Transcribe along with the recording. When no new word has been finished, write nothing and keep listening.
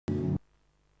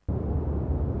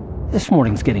This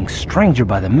morning's getting stranger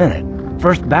by the minute.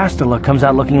 First Bastila comes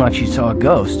out looking like she saw a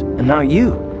ghost, and now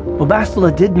you. Well,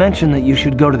 Bastila did mention that you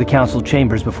should go to the council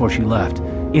chambers before she left.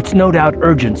 It's no doubt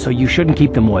urgent, so you shouldn't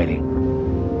keep them waiting.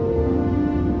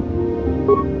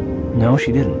 No,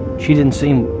 she didn't. She didn't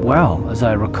seem well, as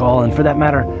I recall, and for that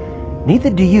matter, neither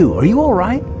do you. Are you all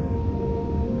right?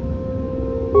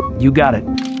 You got it.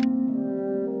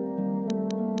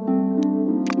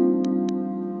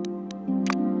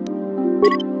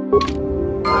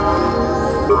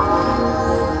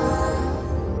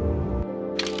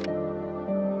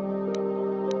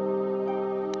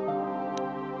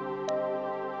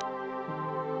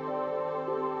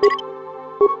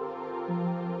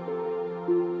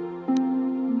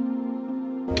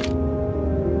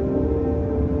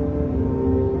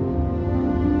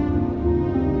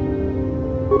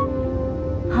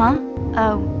 Huh?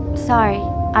 Oh, sorry.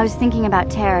 I was thinking about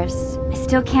Taris. I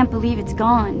still can't believe it's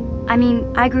gone. I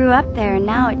mean, I grew up there and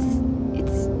now it's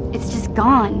just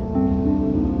gone.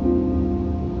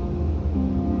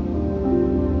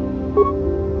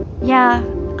 Yeah,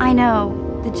 I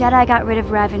know. The Jedi got rid of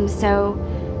Revan, so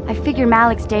I figure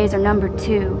Malak's days are numbered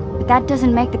too. But that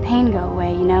doesn't make the pain go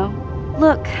away, you know?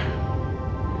 Look,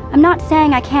 I'm not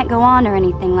saying I can't go on or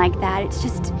anything like that. It's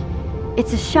just...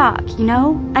 it's a shock, you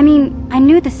know? I mean, I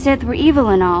knew the Sith were evil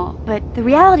and all, but the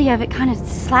reality of it kind of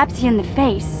slaps you in the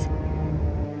face.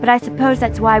 But I suppose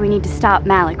that's why we need to stop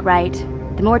Malak, right?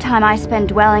 The more time I spend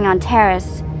dwelling on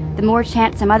Taris, the more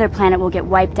chance some other planet will get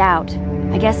wiped out.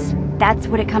 I guess that's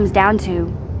what it comes down to.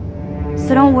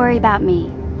 So don't worry about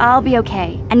me. I'll be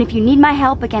okay. And if you need my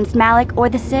help against Malak or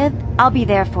the Sith, I'll be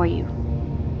there for you.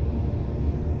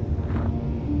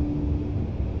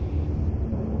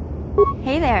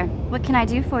 Hey there, what can I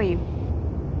do for you?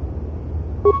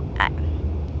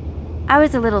 I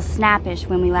was a little snappish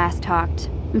when we last talked.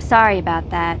 I'm sorry about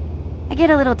that. I get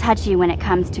a little touchy when it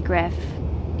comes to Griff.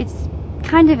 It's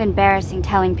kind of embarrassing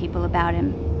telling people about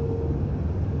him.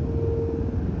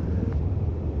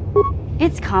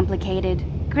 It's complicated.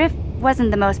 Griff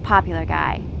wasn't the most popular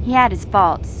guy. He had his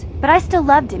faults. But I still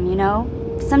loved him, you know?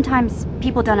 Sometimes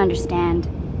people don't understand.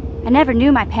 I never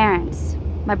knew my parents.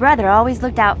 My brother always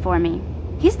looked out for me.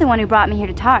 He's the one who brought me here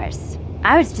to Taris.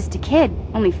 I was just a kid,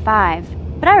 only 5.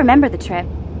 But I remember the trip,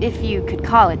 if you could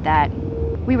call it that.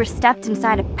 We were stuffed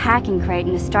inside a packing crate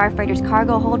in a starfreighter's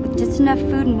cargo hold with just enough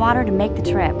food and water to make the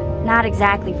trip. Not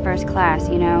exactly first class,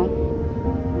 you know?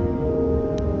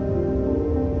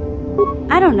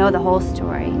 I don't know the whole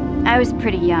story. I was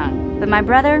pretty young, but my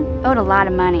brother owed a lot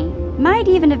of money. Might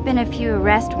even have been a few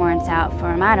arrest warrants out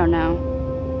for him, I don't know.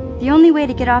 The only way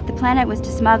to get off the planet was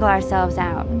to smuggle ourselves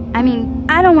out. I mean,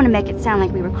 I don't want to make it sound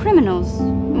like we were criminals.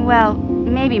 Well,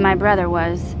 maybe my brother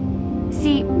was.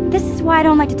 See, this is why I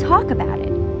don't like to talk about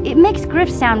it. It makes Griff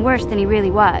sound worse than he really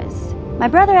was. My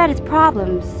brother had his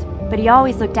problems, but he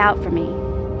always looked out for me.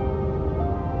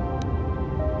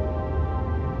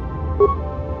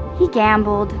 He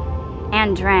gambled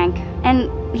and drank, and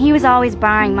he was always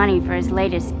borrowing money for his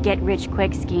latest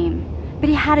get-rich-quick scheme. But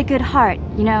he had a good heart,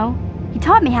 you know? He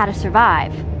taught me how to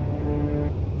survive.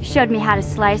 He showed me how to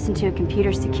slice into a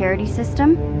computer security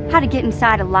system, how to get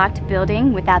inside a locked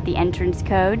building without the entrance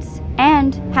codes,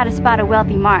 and how to spot a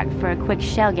wealthy mark for a quick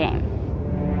shell game.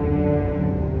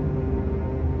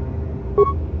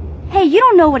 Hey, you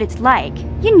don't know what it's like.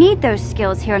 You need those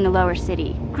skills here in the lower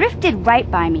city. Griff did right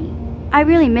by me. I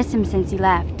really miss him since he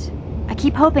left. I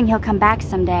keep hoping he'll come back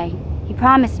someday. He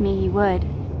promised me he would.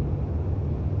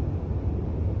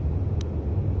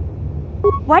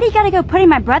 Why do you gotta go putting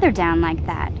my brother down like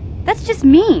that? That's just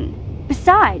mean.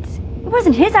 Besides, it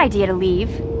wasn't his idea to leave.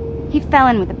 He fell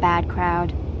in with a bad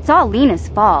crowd. It's all Lena's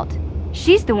fault.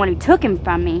 She's the one who took him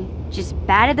from me. Just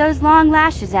batted those long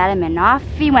lashes at him and off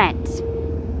he went.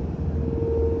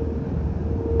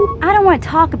 I don't want to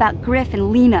talk about Griff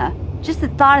and Lena. Just the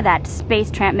thought of that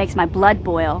space tramp makes my blood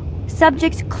boil.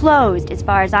 Subject's closed as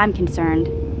far as I'm concerned.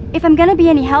 If I'm gonna be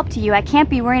any help to you, I can't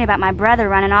be worrying about my brother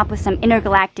running off with some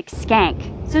intergalactic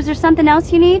skank. So is there something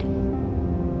else you need?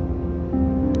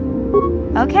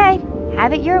 Okay,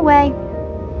 have it your way.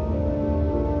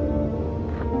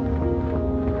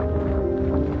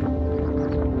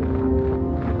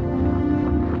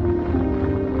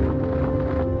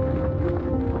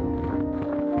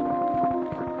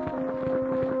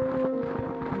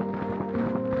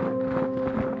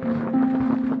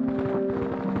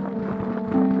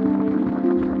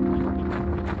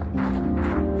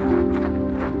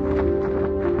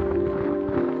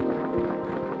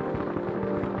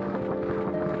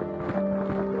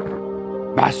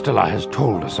 Bastila has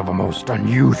told us of a most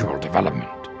unusual development.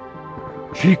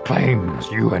 She claims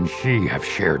you and she have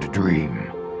shared a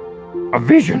dream. A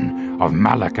vision of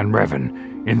Malak and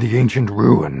Revan in the ancient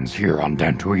ruins here on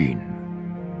Dantooine.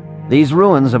 These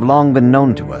ruins have long been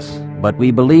known to us, but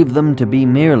we believe them to be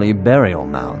merely burial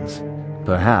mounds.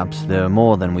 Perhaps they're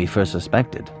more than we first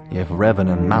suspected, if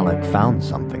Revan and Malak found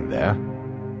something there.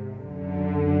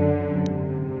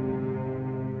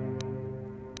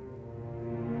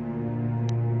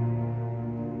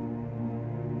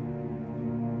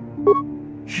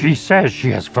 She says she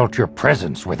has felt your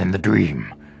presence within the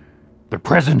dream. The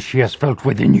presence she has felt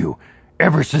within you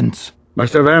ever since...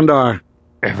 Master Vandar.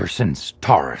 Ever since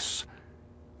Taris.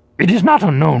 It is not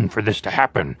unknown for this to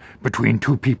happen between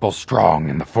two people strong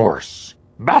in the Force.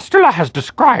 Bastila has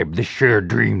described this shared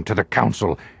dream to the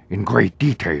Council in great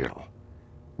detail.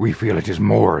 We feel it is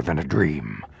more than a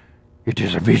dream. It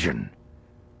is a vision.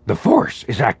 The Force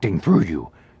is acting through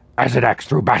you, as it acts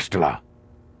through Bastila.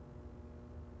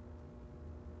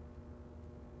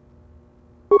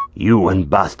 You and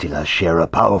Bastila share a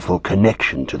powerful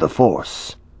connection to the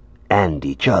Force, and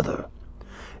each other.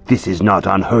 This is not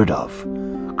unheard of.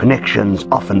 Connections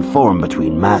often form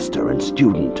between master and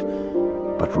student,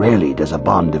 but rarely does a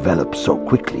bond develop so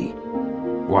quickly.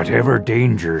 Whatever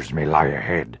dangers may lie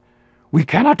ahead, we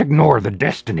cannot ignore the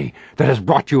destiny that has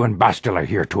brought you and Bastila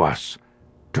here to us,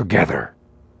 together.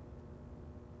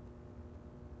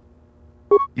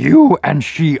 You and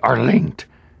she are linked,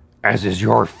 as is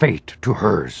your fate to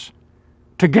hers.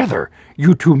 Together,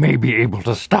 you two may be able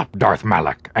to stop Darth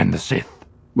Malak and the Sith.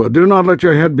 But do not let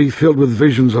your head be filled with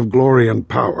visions of glory and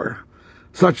power.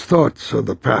 Such thoughts are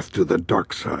the path to the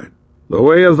dark side. The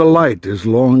way of the light is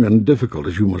long and difficult,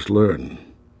 as you must learn.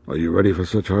 Are you ready for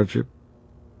such hardship?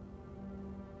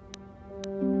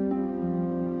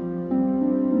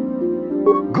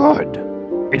 Good.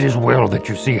 It is well that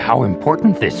you see how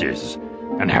important this is,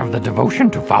 and have the devotion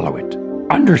to follow it.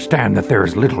 Understand that there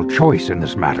is little choice in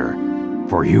this matter,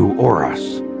 for you or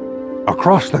us.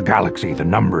 Across the galaxy, the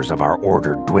numbers of our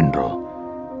order dwindle.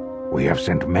 We have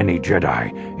sent many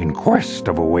Jedi in quest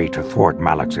of a way to thwart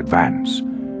Malak's advance.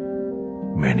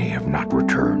 Many have not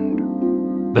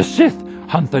returned. The Sith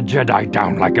hunt the Jedi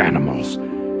down like animals,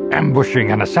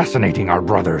 ambushing and assassinating our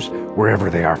brothers wherever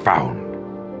they are found.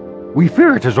 We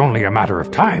fear it is only a matter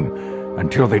of time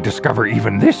until they discover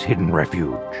even this hidden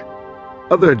refuge.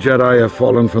 Other Jedi have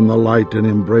fallen from the light and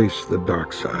embraced the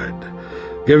dark side,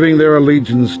 giving their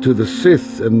allegiance to the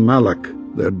Sith and Malak,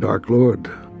 their Dark Lord.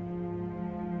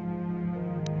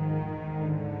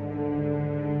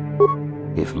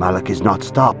 If Malak is not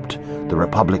stopped, the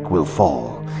Republic will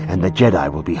fall, and the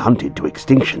Jedi will be hunted to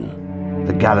extinction.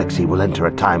 The galaxy will enter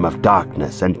a time of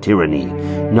darkness and tyranny,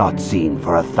 not seen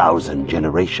for 1,000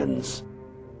 generations.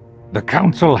 The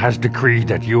Council has decreed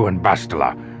that you and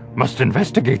Bastila must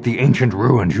investigate the ancient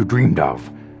ruins you dreamed of,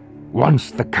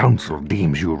 once the Council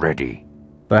deems you ready.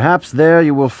 Perhaps there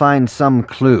you will find some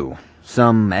clue,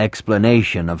 some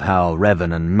explanation of how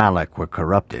Revan and Malak were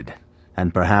corrupted,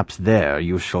 and perhaps there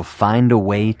you shall find a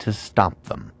way to stop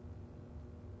them.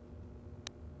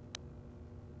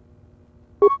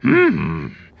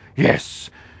 Yes.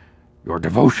 Your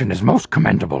devotion is most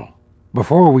commendable.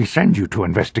 Before we send you to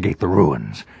investigate the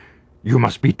ruins, you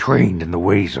must be trained in the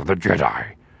ways of the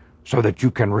Jedi, so that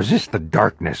you can resist the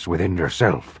darkness within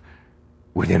yourself,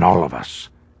 within all of us.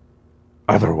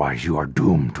 Otherwise, you are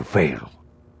doomed to fail.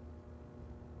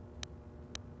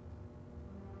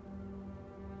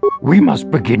 We must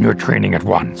begin your training at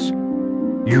once.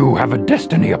 You have a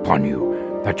destiny upon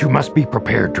you that you must be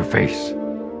prepared to face.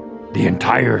 The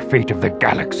entire fate of the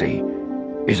galaxy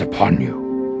is upon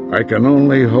you. I can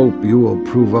only hope you will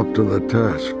prove up to the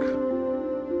task.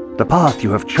 The path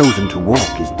you have chosen to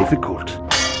walk is difficult.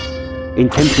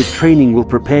 Intensive training will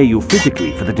prepare you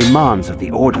physically for the demands of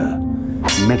the Order.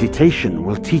 Meditation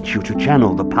will teach you to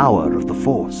channel the power of the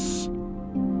Force.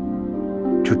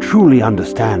 To truly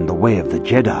understand the way of the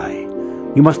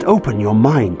Jedi, you must open your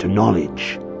mind to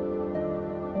knowledge.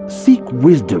 Seek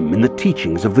wisdom in the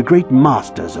teachings of the great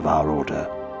masters of our Order.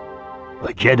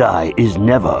 A Jedi is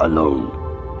never alone.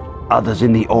 Others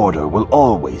in the Order will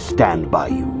always stand by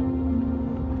you.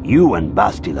 You and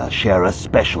Bastila share a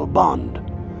special bond.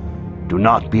 Do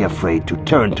not be afraid to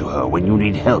turn to her when you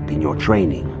need help in your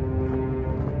training.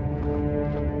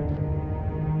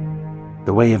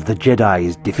 The way of the Jedi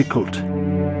is difficult.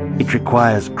 It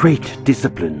requires great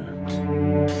discipline.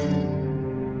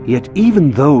 Yet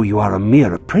even though you are a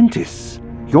mere apprentice,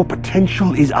 your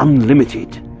potential is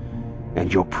unlimited,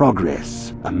 and your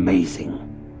progress amazing.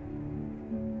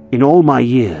 In all my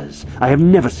years, I have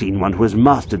never seen one who has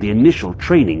mastered the initial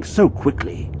training so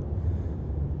quickly.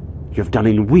 You have done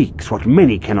in weeks what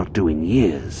many cannot do in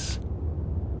years.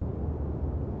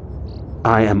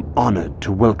 I am honored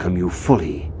to welcome you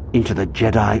fully into the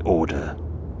Jedi Order.